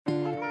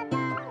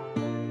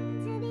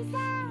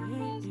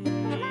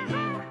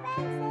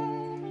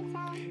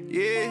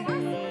Yeah.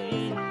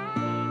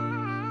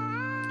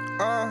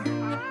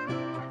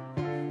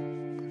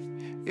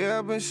 Yeah,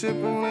 I've been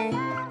sipping lean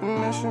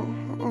and that shit.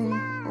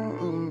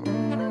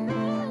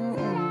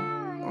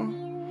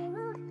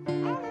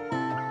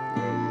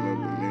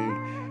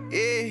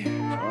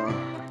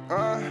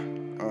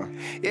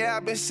 Yeah,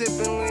 I've been sipping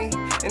lean,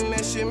 and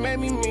that shit made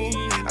me mean.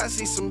 I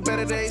see some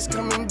better days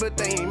coming, but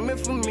they ain't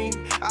meant for me.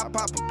 I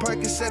pop a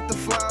Percocet the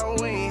fly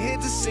away and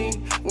hit the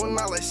scene. When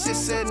all that shit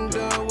said and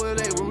done, will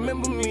they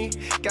remember me?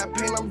 Got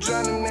pain, I'm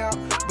drowning now,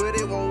 but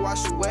it won't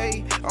wash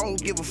away. I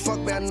don't give a fuck,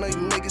 but I know you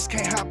niggas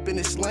can't hop in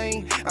this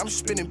lane. I'm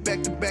spinning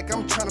back to back,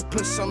 I'm trying to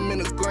put something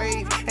in the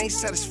grave. Ain't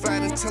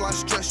satisfied until I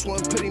stretch one,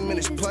 put him in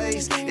his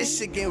place. This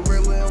shit getting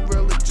realer and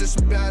realer just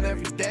about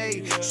every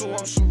day. So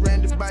I'm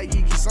surrounded by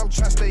Yeekys, I'm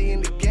trying to stay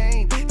in the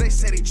game. They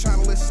say they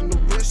tryna listen to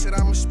real shit,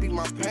 I'ma speak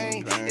my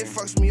pain. It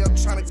fucks me up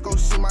tryna go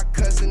see my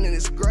cousin in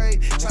his grave.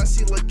 Tryna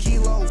see little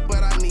kilos,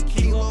 but I need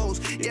kilos.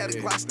 Yeah, the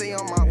Glock stay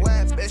on my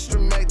lap, extra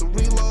mag the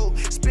reload.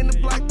 Spin the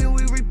block, then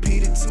we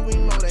repeat it till we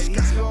know that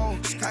he's gone.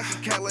 I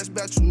can care less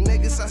about you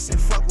niggas, I said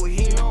fuck what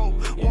he know.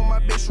 Want my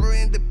bitch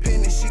real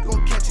independent, she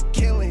gon' catch a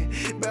killing.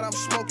 Bet I'm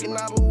smoking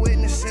out a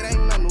witness, it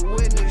ain't nothing to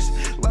witness.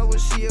 Love when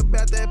she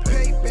about that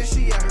paper,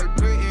 she at her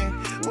gritting.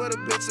 What a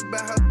bitch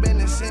about her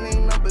business, it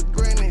ain't nothing but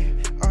grinning.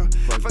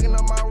 Fucking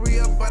up my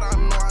re-up, but I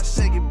know I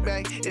shake it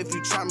back. If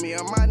you try me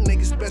on my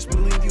niggas, best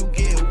believe you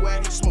get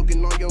whacked.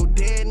 Smoking on your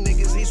dead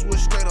niggas, he switch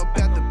straight up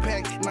at the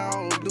pack. Now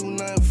I don't do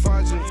nothing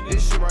fraudulent,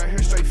 this shit right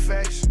here straight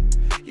facts.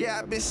 Yeah,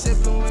 I been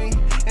sipping lean,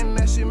 and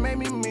that shit made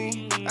me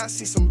mean. I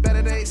see some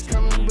better days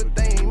coming, but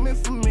they ain't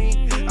meant for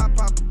me. I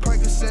pop a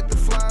Percocet to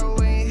fly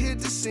away and hit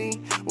the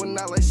scene. When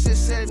all that shit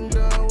said and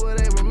done, will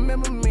they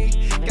remember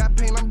me? Got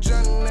pain, I'm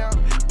drowning now,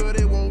 but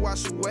it won't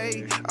wash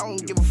away. I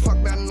don't give a fuck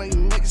about none of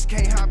you niggas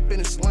can't hop in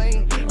this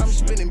lane. I'm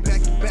spinning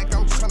back to back,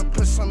 I'm trying to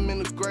put something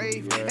in the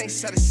grave. Ain't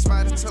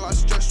satisfied until I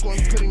stretch one,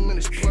 put him in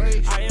his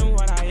place. I am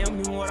what I am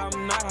and what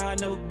I'm not, I'll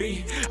never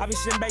be. I be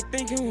sitting back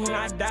thinking when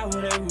I die,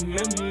 will they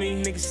remember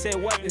me? Niggas said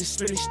what, then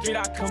spin the street,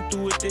 I come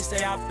through with this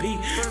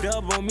AIP.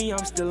 Dub on me,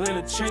 I'm still in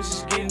the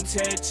trenches, getting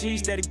tad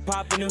cheese. Steady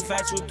popping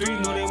infatual 3,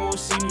 know they won't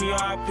see me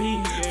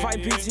RIP.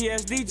 Fight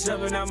PTSD,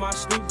 jumping out my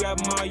sleep,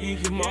 grabbing my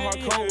Yeeky. My heart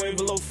cold, way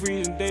below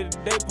freezing, day to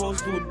day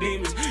posted with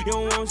demons. You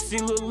don't wanna see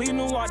Lil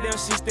Lena walk down,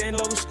 she stand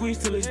over, squeeze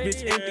till this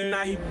bitch empty,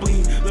 now he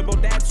bleed. Live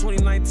on that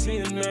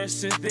 2019, and ever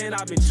since then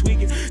I've been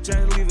tweaking.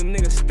 Trying to leave a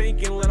nigga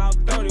stinking, let out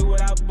 30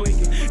 without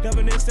blinking.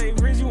 Dubbing this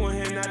ain't rich, you want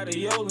hand out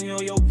the Yoli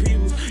on your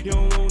peoples. You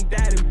don't want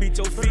that and beat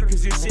your feet,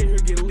 cause this shit here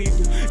get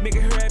lethal.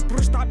 Nigga here at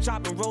Bruce, stop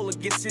chopping, roller,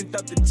 get sent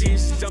up the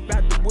G's. Jump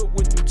out the whip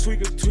with them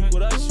tweakers, tweak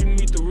with us, you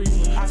meet the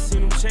reaper. I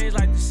seen them change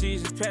like the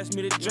seasons, pass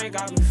me the drink,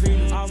 I've been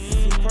feeling. I'll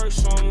purse,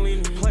 so I'm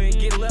leaning, play and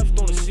get left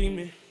on the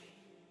cement.